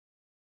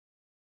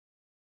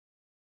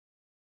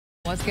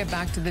Let's get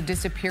back to the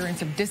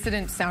disappearance of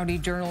dissident Saudi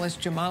journalist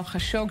Jamal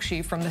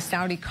Khashoggi from the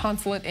Saudi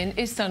consulate in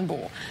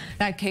Istanbul.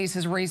 That case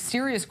has raised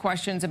serious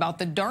questions about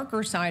the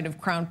darker side of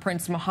Crown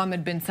Prince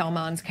Mohammed bin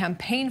Salman's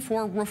campaign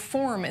for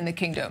reform in the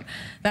kingdom.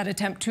 That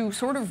attempt to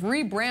sort of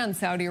rebrand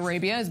Saudi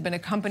Arabia has been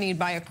accompanied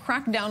by a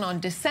crackdown on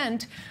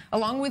dissent,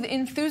 along with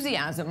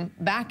enthusiasm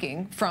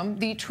backing from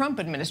the Trump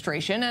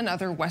administration and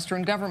other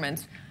Western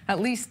governments, at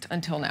least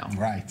until now.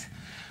 Right.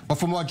 Well,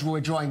 for more,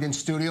 we're joined in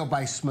studio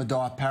by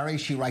Smadar Perry.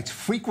 She writes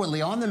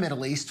frequently on the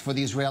Middle East for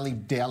the Israeli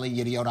daily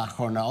Yedioth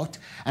Aharonot,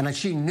 and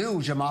she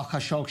knew Jamal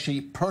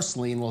Khashoggi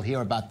personally, and we'll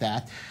hear about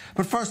that.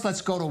 But first,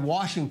 let's go to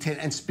Washington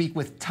and speak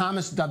with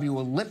Thomas W.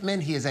 Lippman.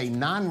 He is a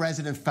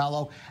non-resident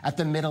fellow at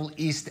the Middle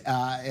East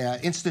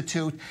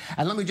Institute.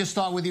 And let me just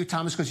start with you,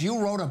 Thomas, because you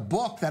wrote a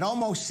book that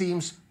almost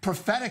seems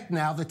prophetic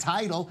now, the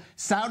title,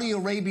 Saudi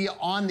Arabia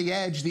on the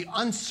Edge, the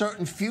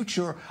Uncertain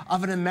Future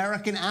of an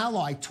American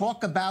Ally.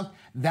 Talk about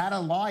that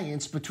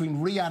alliance between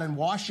Riyadh and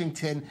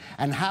Washington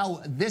and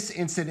how this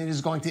incident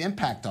is going to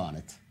impact on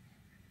it.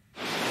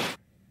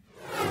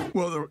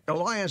 Well, the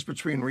alliance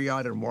between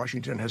Riyadh and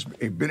Washington has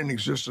been in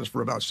existence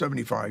for about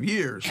 75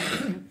 years,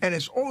 and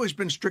it's always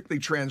been strictly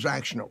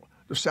transactional.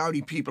 The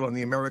Saudi people and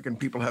the American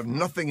people have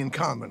nothing in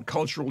common,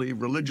 culturally,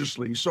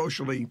 religiously,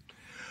 socially,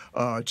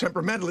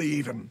 temperamentally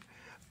even.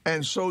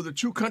 And so the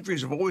two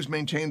countries have always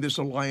maintained this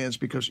alliance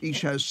because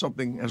each has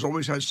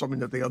always had something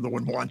that the other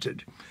one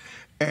wanted.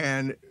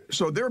 And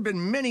so there have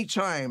been many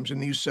times in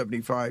these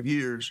 75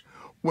 years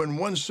when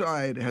one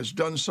side has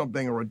done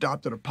something or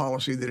adopted a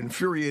policy that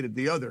infuriated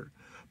the other.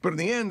 But in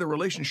the end, the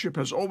relationship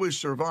has always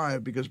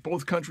survived because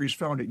both countries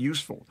found it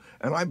useful.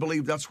 And I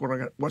believe that's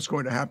what's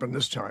going to happen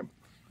this time.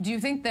 Do you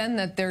think, then,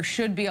 that there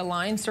should be a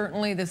line?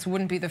 Certainly, this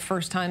wouldn't be the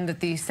first time that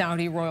the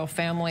Saudi royal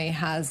family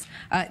has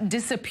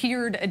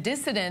disappeared a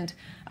dissident.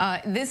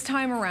 This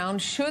time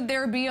around, should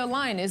there be a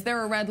line? Is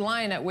there a red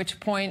line at which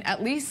point,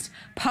 at least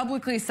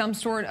publicly, some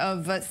sort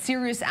of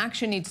serious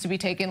action needs to be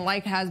taken,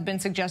 like has been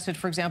suggested,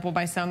 for example,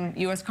 by some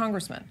U.S.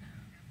 congressmen?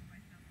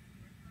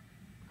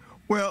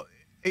 Well,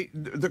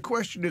 the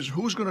question is,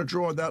 who's going to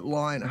draw that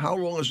line? How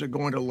long is it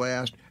going to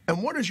last?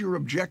 And what is your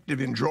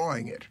objective in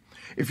drawing it?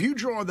 If you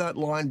draw that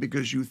line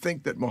because you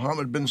think that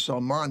Mohammed bin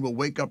Salman will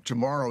wake up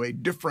tomorrow a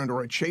different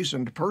or a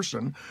chastened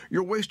person,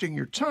 you're wasting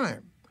your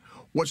time.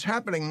 What's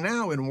happening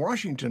now in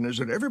Washington is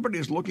that everybody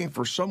is looking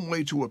for some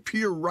way to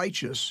appear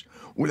righteous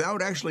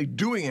without actually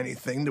doing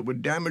anything that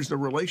would damage the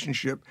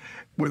relationship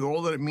with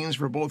all that it means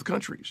for both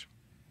countries.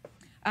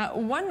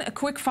 One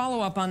quick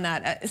follow-up on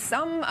that.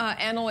 Some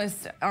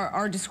analysts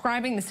are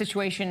describing the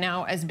situation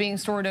now as being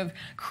sort of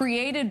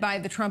created by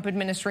the Trump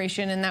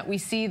administration, in that we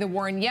see the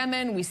war in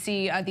Yemen, we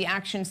see the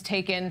actions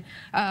taken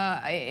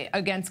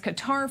against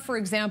Qatar, for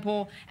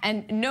example,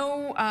 and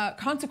no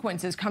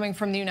consequences coming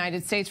from the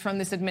United States from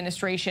this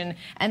administration,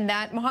 and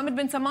that Mohammed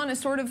bin Salman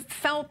has sort of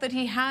felt that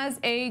he has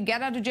a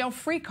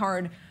get-out-of-jail-free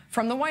card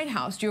from the White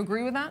House. Do you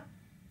agree with that?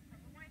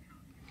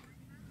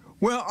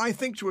 Well, I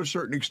think to a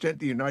certain extent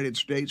the United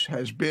States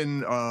has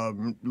been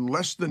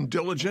less than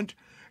diligent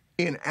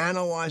in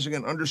analyzing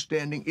and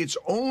understanding its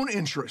own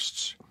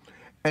interests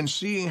and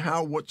seeing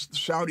how what the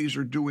Saudis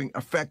are doing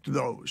affect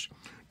those.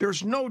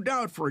 There's no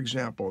doubt, for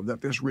example, that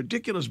this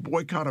ridiculous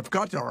boycott of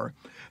Qatar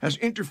has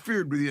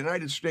interfered with the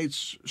United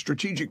States'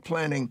 strategic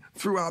planning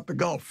throughout the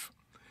Gulf.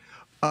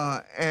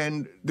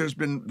 And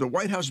the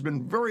White House has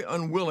been very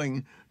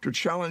unwilling to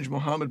challenge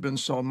Mohammed bin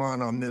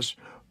Salman on this,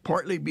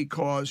 partly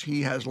because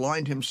he has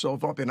lined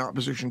himself up in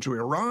opposition to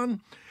Iran,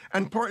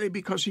 and partly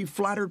because he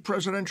flattered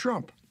President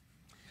Trump.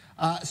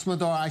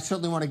 Smadar, I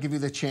certainly want to give you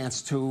the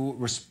chance to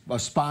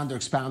respond or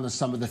expound on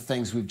some of the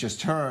things we've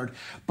just heard.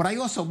 But I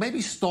also maybe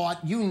start,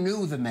 you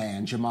knew the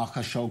man, Jamal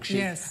Khashoggi.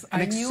 Yes,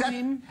 I knew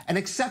him. An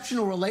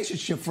exceptional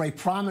relationship for a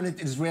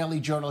prominent Israeli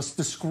journalist.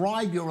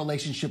 Describe your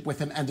relationship with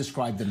him and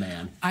describe the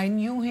man. I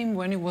knew him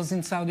when he was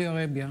in Saudi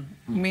Arabia,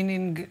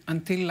 meaning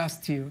until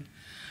last year.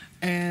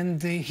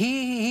 And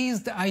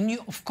I knew,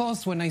 of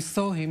course, when I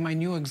saw him, I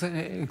knew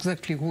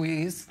exactly who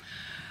he is.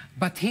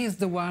 But he is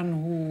the one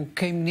who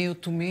came near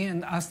to me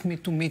and asked me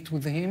to meet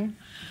with him.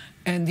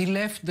 And he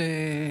left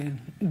the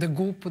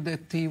group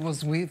that he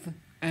was with.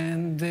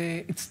 And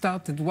it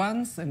started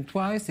once and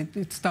twice.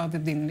 It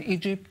started in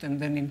Egypt, and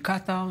then in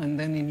Qatar, and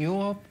then in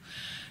Europe.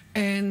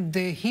 And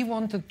he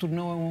wanted to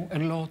know a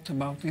lot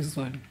about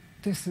Israel.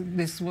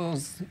 This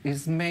was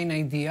his main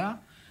idea.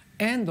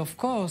 And, of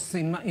course,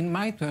 in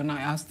my turn,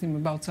 I asked him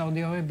about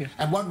Saudi Arabia.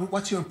 And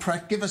what's your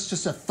impression? Give us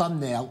just a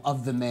thumbnail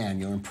of the man,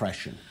 your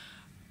impression.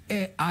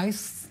 I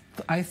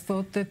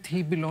thought that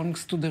he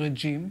belongs to the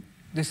regime.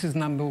 This is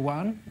number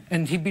one.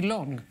 And he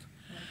belonged.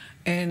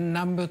 And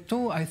number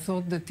two, I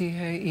thought that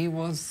he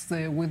was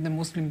with the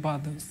Muslim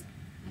Brothers.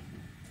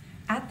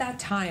 At that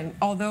time,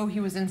 although he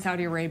was in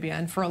Saudi Arabia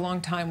and for a long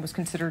time was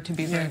considered to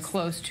be very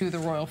close to the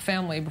royal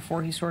family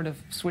before he sort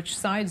of switched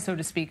sides, so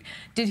to speak,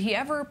 did he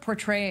ever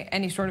portray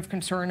any sort of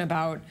concern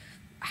about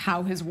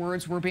how his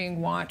words were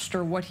being watched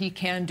or what he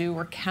can do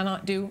or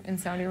cannot do in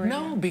Saudi Arabia?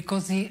 No,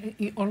 because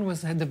he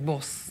always had a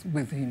boss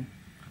with him.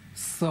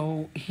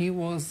 So he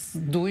was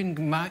doing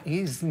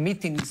his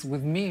meetings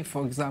with me,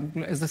 for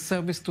example, as a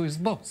service to his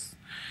boss.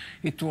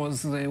 It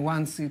was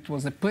once it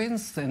was a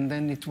prince, and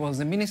then it was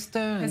a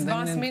minister. His and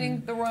boss then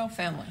meaning the royal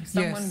family,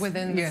 someone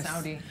within the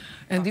Saudi.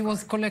 And he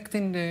was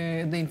collecting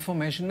the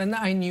information, and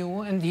I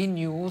knew, and he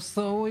knew,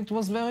 so it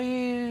was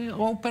very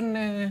open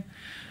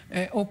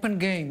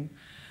game.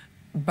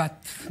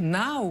 But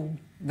now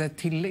that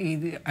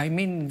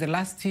the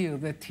last year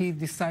that he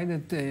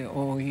decided,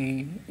 or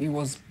he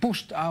was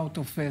pushed out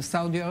of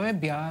Saudi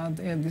Arabia,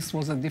 this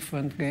was a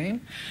different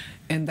game.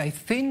 And I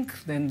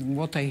think, then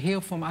what I hear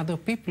from other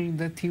people,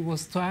 that he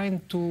was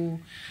trying to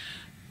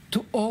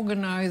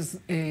organize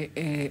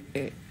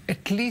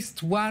at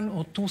least one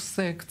or two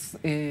sects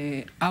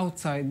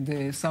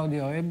outside Saudi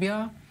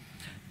Arabia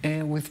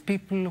with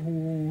people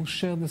who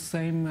share the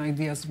same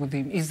ideas with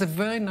him. He's a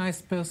very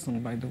nice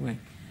person, by the way.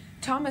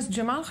 Thomas,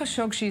 Jamal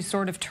Khashoggi's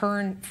sort of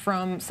turn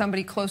from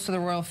somebody close to the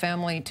royal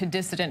family to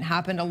dissident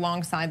happened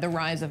alongside the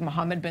rise of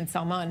Mohammed bin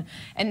Salman.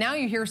 And now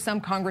you hear some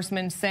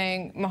congressmen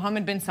saying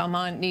Mohammed bin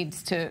Salman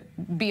needs to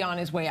be on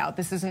his way out.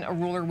 This isn't a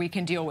ruler we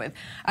can deal with.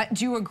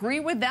 Do you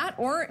agree with that?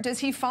 Or does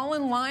he fall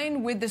in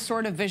line with the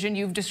sort of vision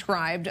you've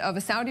described of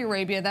a Saudi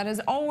Arabia that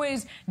has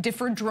always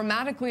differed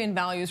dramatically in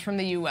values from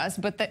the U.S.,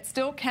 but that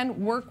still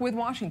can work with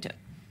Washington?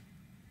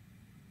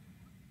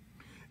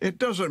 It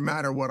doesn't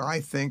matter what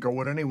I think or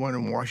what anyone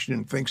in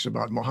Washington thinks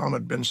about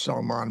Mohammed bin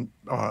Salman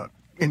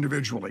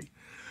individually.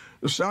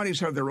 The Saudis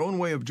have their own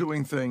way of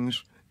doing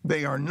things.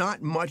 They are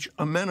not much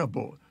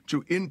amenable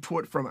to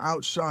input from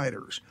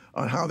outsiders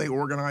on how they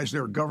organize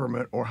their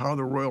government or how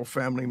the royal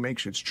family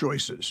makes its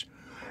choices.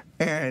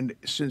 And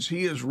since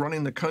he is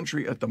running the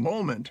country at the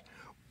moment,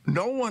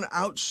 no one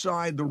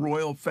outside the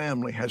royal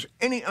family has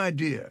any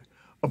idea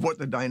of what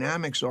the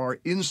dynamics are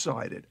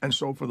inside it. And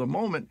so for the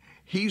moment,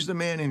 he's the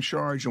man in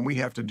charge, and we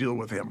have to deal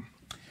with him.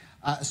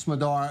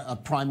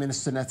 Smadar, Prime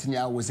Minister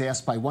Netanyahu was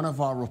asked by one of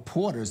our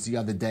reporters the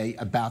other day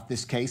about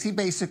this case. He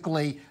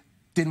basically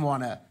didn't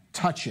want to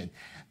touch it.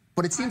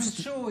 But it seems...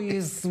 I'm sure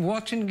he's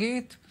watching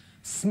it,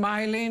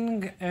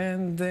 smiling,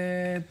 and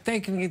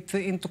taking it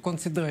into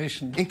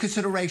consideration. In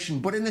consideration.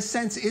 But in a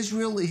sense,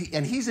 Israel,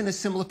 and he's in a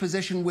similar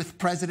position with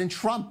President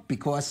Trump,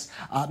 because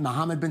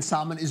Mohammed bin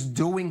Salman is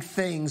doing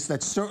things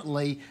that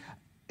certainly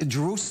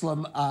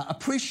Jerusalem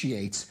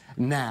appreciates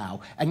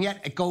now, and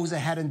yet it goes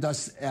ahead and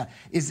does.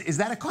 Is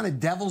that a kind of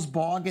devil's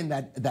bargain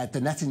that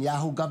the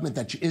Netanyahu government,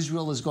 that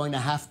Israel is going to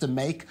have to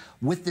make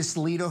with this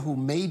leader who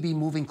may be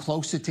moving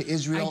closer to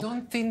Israel? I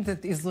don't think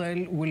that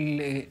Israel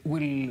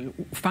will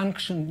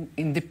function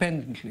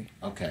independently.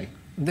 Okay.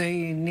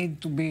 They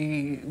need to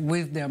be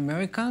with the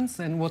Americans,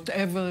 and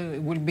whatever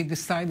will be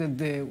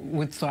decided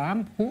with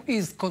Trump, who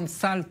is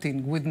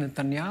consulting with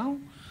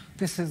Netanyahu,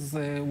 this is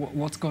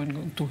what's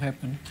going to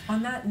happen.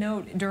 On that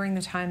note, during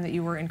the time that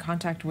you were in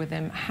contact with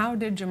him, how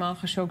did Jamal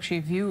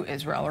Khashoggi view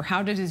Israel, or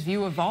how did his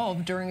view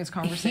evolve during his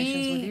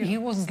conversations with you? He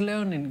was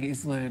learning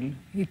Israel.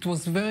 It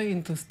was very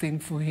interesting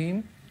for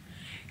him.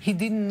 He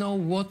didn't know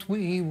what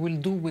he will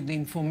do with the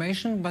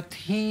information, but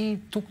he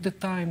took the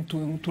time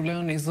to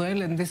learn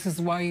Israel, and this is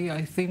why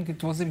I think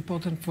it was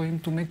important for him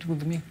to meet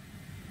with me.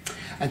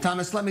 And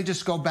Thomas, let me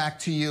just go back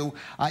to you.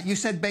 You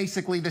said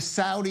basically the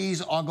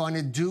Saudis are going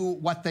to do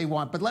what they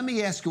want. But let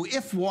me ask you,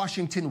 if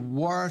Washington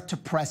were to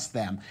press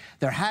them,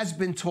 there has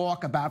been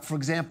talk about, for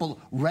example,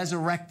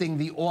 resurrecting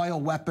the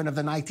oil weapon of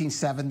the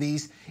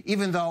 1970s,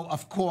 even though,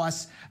 of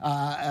course,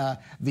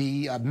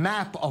 the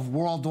map of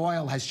world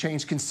oil has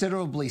changed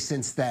considerably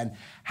since then.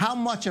 How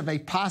much of a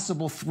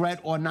possible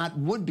threat or not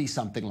would be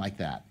something like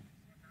that?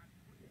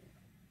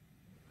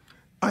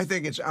 I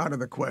think it's out of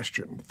the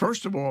question.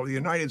 First of all, the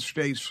United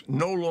States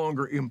no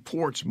longer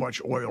imports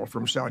much oil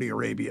from Saudi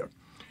Arabia.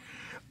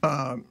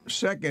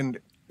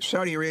 Second,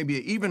 Saudi Arabia,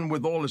 even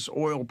with all its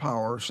oil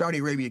power, Saudi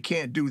Arabia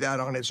can't do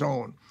that on its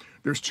own.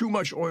 There's too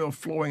much oil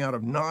flowing out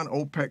of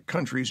non-OPEC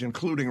countries,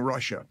 including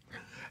Russia.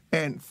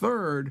 And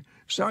third,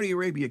 Saudi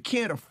Arabia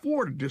can't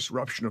afford a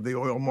disruption of the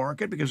oil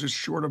market because it's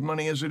short of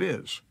money as it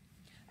is.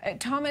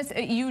 Thomas,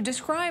 you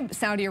describe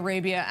Saudi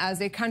Arabia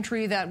as a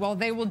country that, well,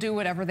 they will do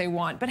whatever they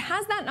want. But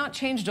has that not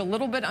changed a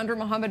little bit under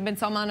Mohammed bin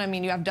Salman? I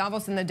mean, you have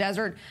Davos in the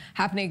desert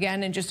happening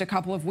again in just a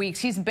couple of weeks.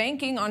 He's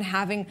banking on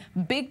having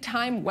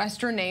big-time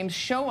Western names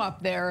show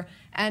up there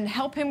and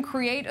help him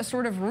create a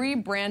sort of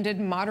rebranded,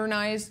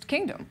 modernized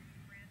kingdom.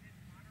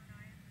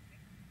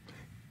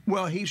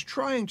 Well, he's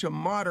trying to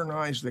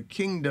modernize the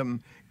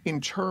kingdom in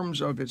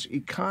terms of its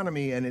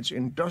economy and its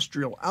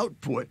industrial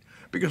output,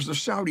 because the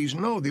Saudis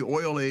know the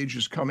oil age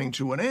is coming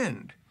to an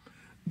end.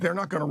 They're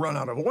not going to run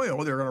out of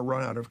oil, they're going to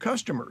run out of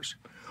customers.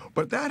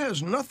 But that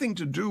has nothing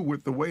to do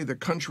with the way the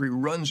country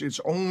runs its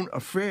own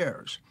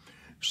affairs.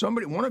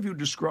 One of you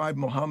described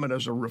Mohammed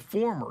as a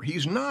reformer.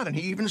 He's not, and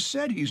he even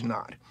said he's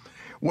not.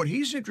 What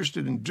he's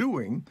interested in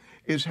doing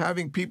is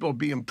having people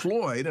be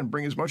employed and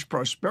bring as much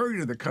prosperity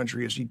to the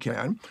country as he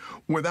can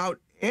without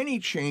any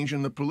change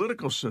in the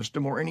political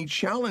system or any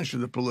challenge to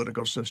the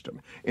political system.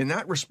 In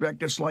that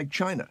respect, it's like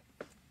China.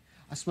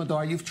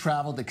 Smadar, you've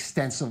traveled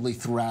extensively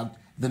throughout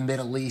the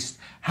Middle East.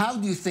 How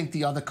do you think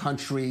the other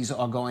countries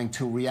are going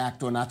to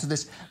react or not to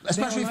this?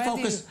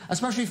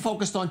 Especially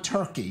focused on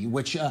Turkey,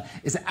 which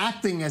is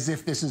acting as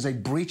if this is a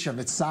breach of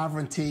its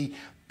sovereignty,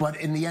 but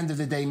in the end of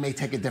the day may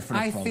take a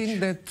different approach. I think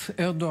that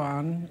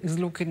Erdogan is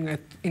looking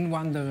at in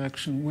one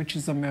direction, which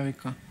is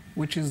America,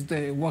 which is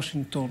the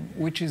Washington,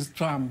 which is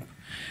Trump.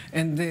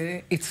 And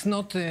it's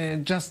not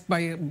just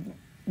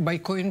by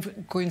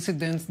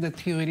coincidence that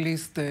he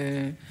released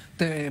the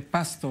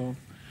pastor,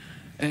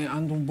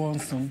 Andrew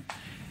Bronson.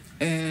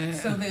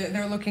 So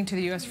they're looking to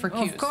the U.S. for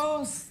cues. Of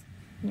course.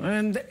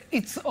 And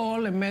it's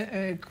all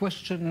a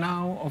question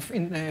now of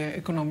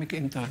economic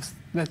interest.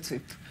 That's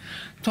it.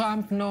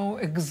 Trump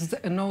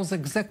knows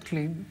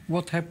exactly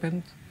what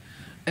happened,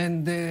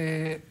 and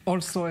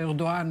also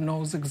Erdogan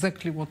knows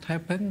exactly what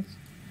happened.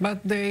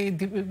 But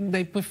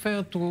they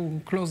prefer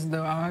to close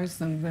their eyes,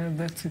 and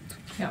that's it.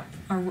 Yeah,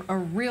 a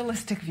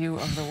realistic view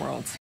of the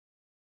world.